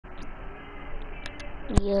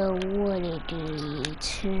Yo, what it do?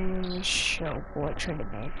 It's show boy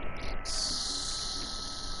tournament.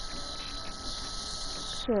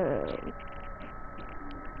 So,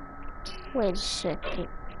 wait a second.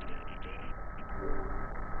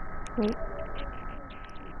 Wait.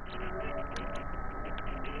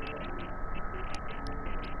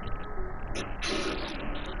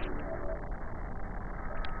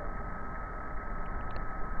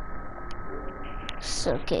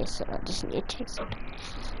 So, okay, so I just need to take some.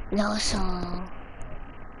 No, so.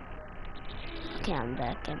 Okay, I'm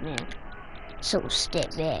back at man. So,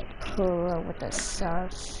 step back, pull up with the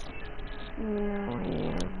sauce.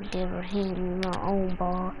 Give him my own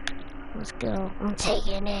ball. Let's go. I'm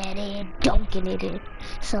taking it in, dunking it in.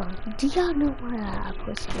 So, do y'all know why I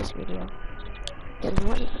posted this video?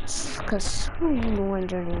 Because someone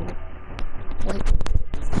wondering,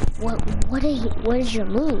 what is your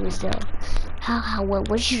moves though?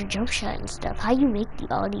 What's your jump shot and stuff? How you make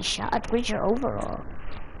all these shots? What's your overall?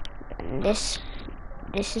 And this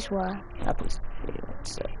is why I posted the video.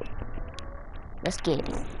 So, let's get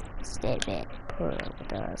it. Step back, pull up with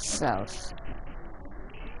the sauce.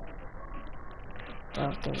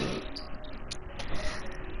 Okay.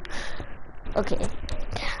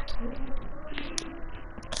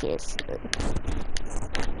 Kiss.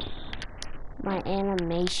 My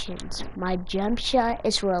animations. My jump shot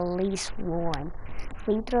is release 1.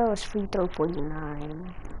 Free throw is free throw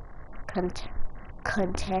 49.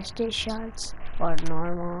 Contested shots are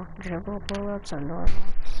normal. Dribble pull-ups are normal.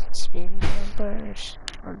 Spin jumpers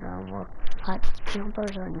are normal. Hot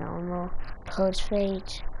jumpers are normal. Post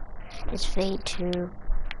fades is fade 2.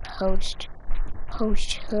 Post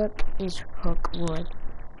hook is hook 1.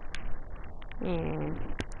 And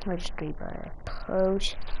let's 3 by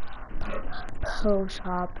post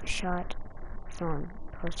hop shot on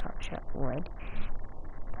post hop shot 1.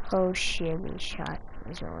 Post shimmy shot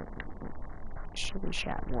is on shimmy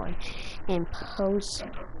shot 1. And post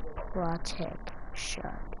protect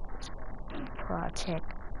shot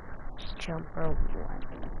protect jumper 1.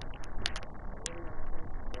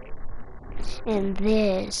 And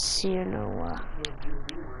this, you know what?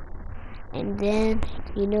 And then,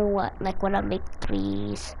 you know what? Like when I make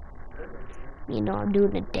threes, you know, I'm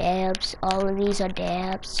doing the dabs. All of these are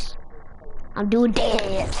dabs. I'm doing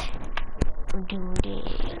dabs.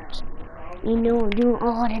 You know, I'm doing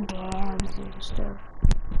all the dabs and stuff.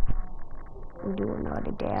 I'm doing all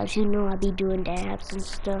the dabs. You know, I be doing dabs and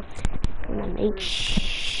stuff. When I make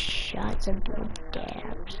shots, I'm doing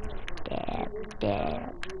dabs. Dab.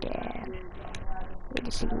 Wait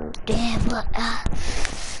a second. Dab, but,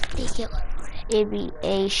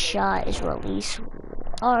 NBA shot is release.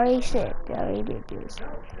 I already did this.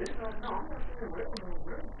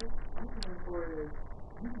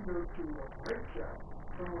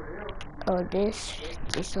 Oh, this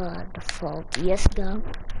is on default. Yes, go.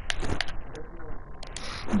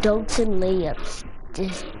 Dunks and layups.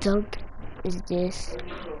 This dunk is this,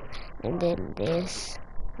 and then this,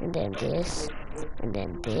 and then this, and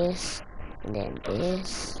then this, and then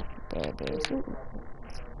this, then this,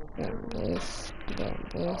 then this, then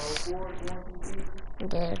this, and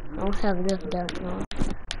then I don't have enough dunk on.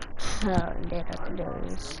 And then I can do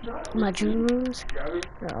this. My dreams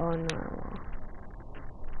are all normal.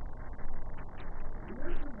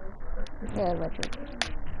 Yeah, my dreams.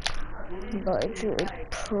 But if you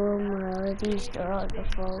pro melodies, they're all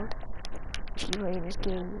default. If you play this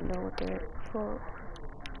game, you know what they're for.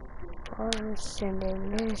 And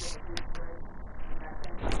then this.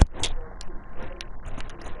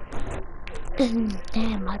 And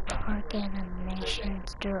then my park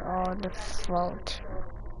animations, they're all default.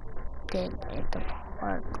 Then at the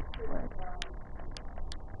park.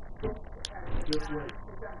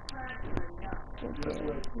 And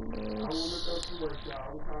then this.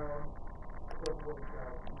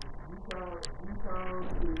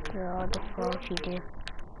 They're all default, you do.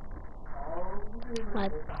 My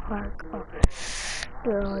park,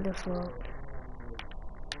 they're all default.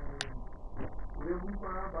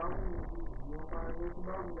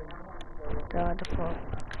 They're all default.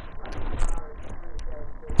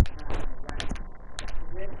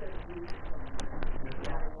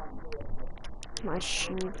 My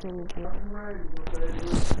shoes and gear.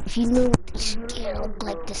 If you know what this gear look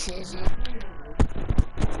like, this is it.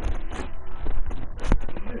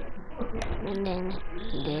 And then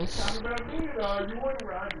this. And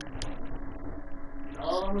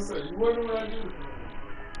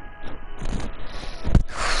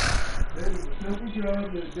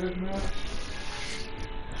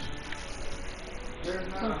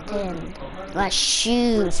then my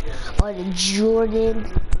shoes are the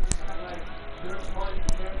Jordan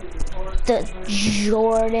the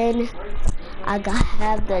Jordan.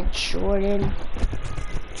 Have the Jordan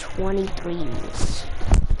 23s.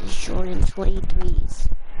 The Jordan 23s.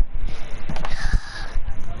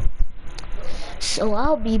 So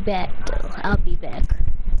I'll be back though. I'll be back.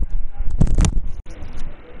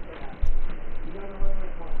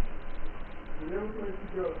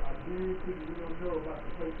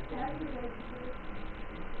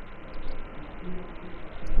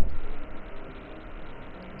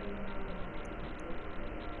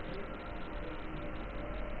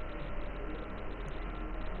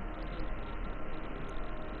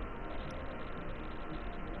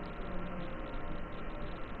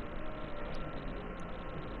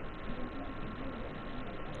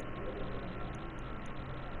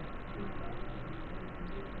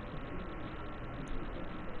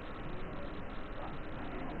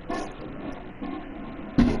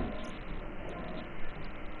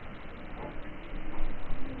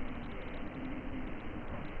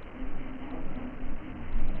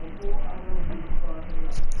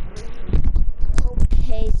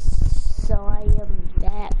 Okay, so I am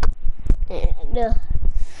back, and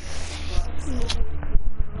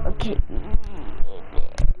okay,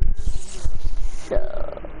 so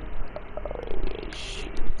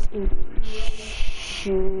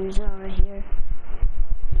shoes over here.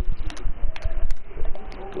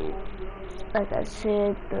 Like I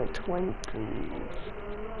said, the 23.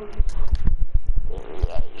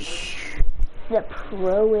 The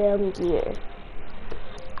Pro-Am gear.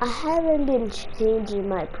 I haven't been changing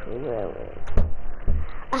my Pro-Am.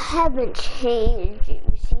 I haven't changed it.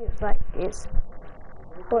 You see it like this.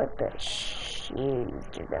 But the shoes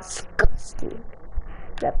are disgusting.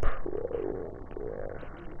 The Pro-Am gear.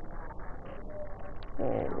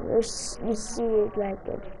 And you see it like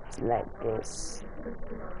this.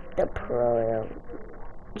 The Pro-Am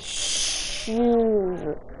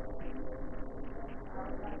shoes.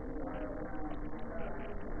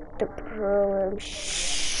 The Pro-Am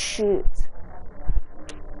shoes.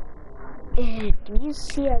 And do you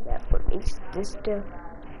see how that makes this stuff?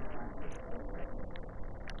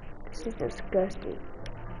 This is disgusting.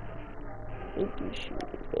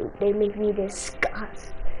 They make me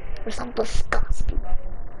disgust. They're so disgusting.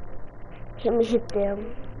 Can we hit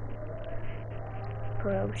them?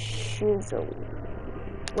 Pro shoes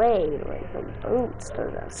away like the boots.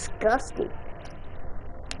 They're disgusting.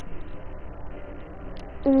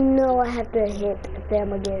 No, I have to hit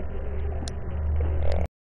them again.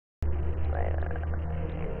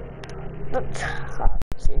 The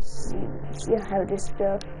tops. See how this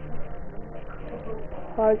stuff.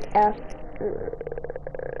 Park after.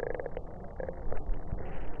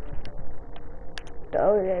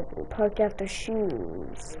 Park after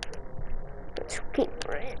shoes.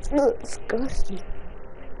 It's disgusting.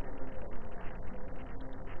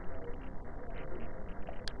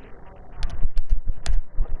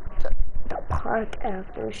 The park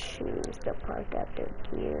after shoes. The park after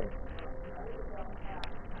gear.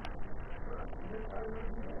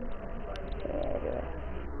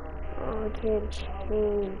 I can't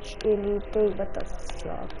change anything but the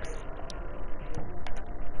socks.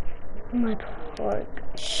 My park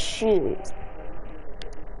shoes.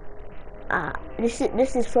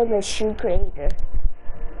 This is from the shoe creator.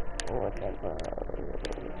 Whatever.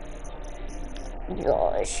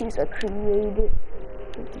 Yeah, she's a creator.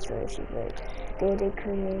 They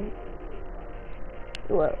create.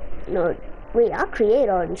 Well, no, wait, I create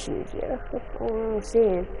all the shoes, yeah. I'm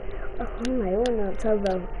saying. I'm like, what am I talking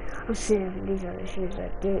about? I'm saying these are the shoes I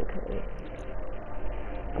didn't create.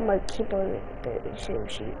 I'm gonna keep on the same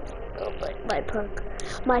shoes. Oh, but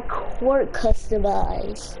my court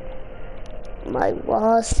customized. My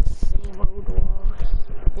walls, same old wall.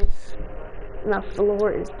 This, my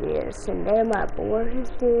floor is this, and then my board is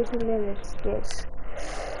this, and then it's this.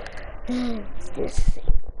 It's this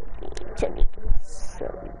to me. So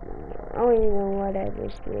I don't even know what I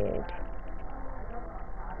just did.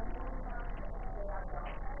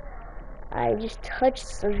 I just touched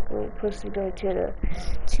the circle, supposed to go to the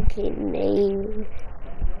 2K name.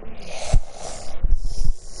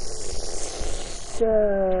 So,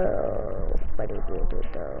 what do you do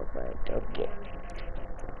though? But okay.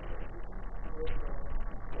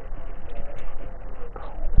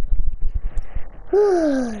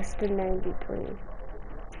 It's the 93.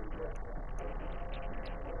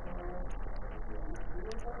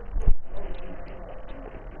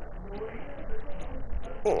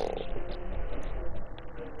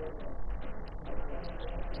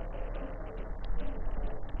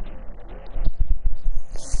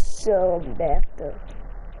 So bad though.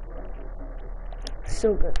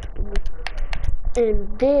 So good.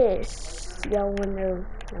 And this, y'all wonder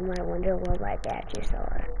I might wonder what my gadgets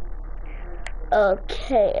are.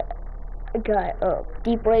 Okay, I got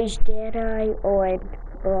Deep Rage Deadeye on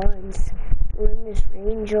bronze, Limitless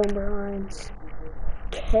Range on bronze,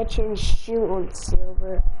 Catch and Shoot on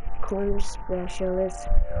silver, Corner Specialist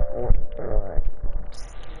on bronze.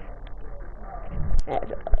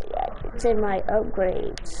 That's all the gadgets in my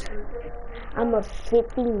upgrades. I'm a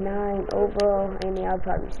 59 overall, and I'll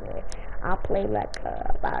probably say I'll play like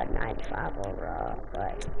about 95 overall,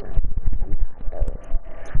 but I'm not though.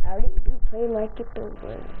 I already do play like it though,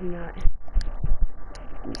 but I'm not.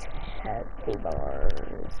 These heavy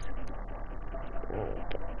bars.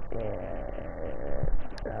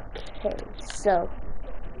 Okay, so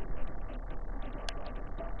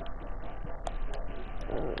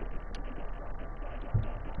I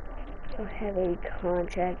don't have any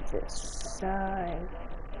contracts to sign.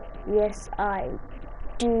 Yes, I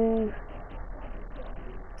do.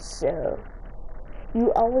 So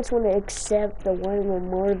you always want to accept the one with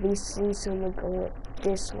more VC, so I'm gonna go with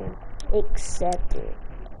this one. Accept it.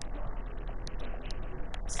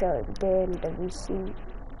 So then the VC,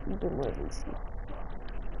 you get more VC.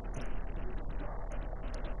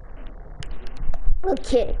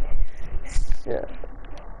 Okay, so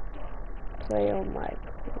play on my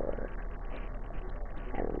core.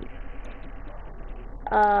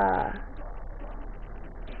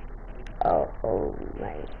 Oh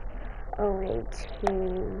my,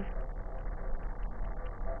 18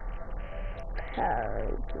 parody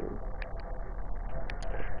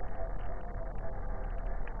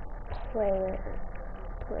player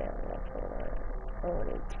for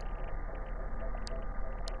 18.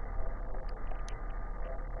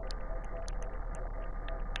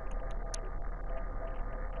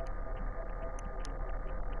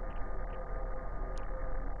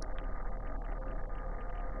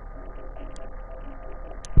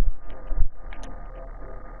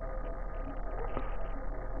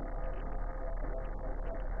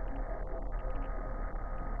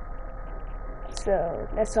 So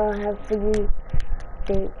that's all I have for you.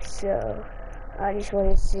 So I just want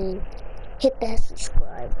to see, hit that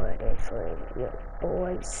subscribe button for your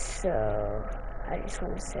boys. So I just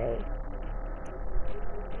want to say,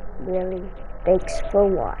 really, thanks for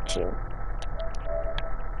watching.